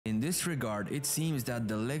this regard, it seems that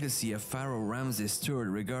the legacy of Pharaoh Ramses III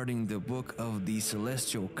regarding the Book of the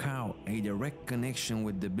Celestial Cow, a direct connection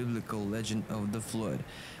with the biblical legend of the flood.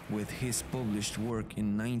 With his published work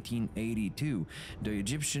in 1982, The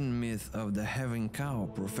Egyptian Myth of the Heaven Cow,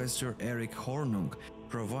 Professor Eric Hornung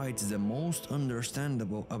provides the most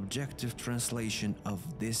understandable objective translation of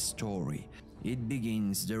this story. It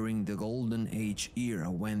begins during the Golden Age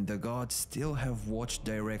era when the gods still have watched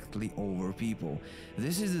directly over people.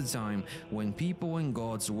 This is the time when people and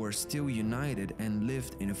gods were still united and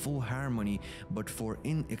lived in full harmony, but for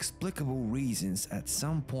inexplicable reasons at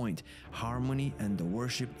some point, harmony and the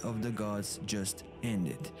worship of the gods just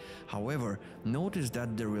ended. However, notice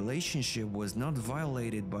that the relationship was not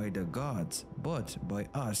violated by the gods, but by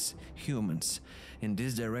us, humans. In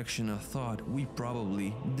this direction of thought, we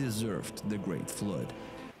probably deserved the Great Flood.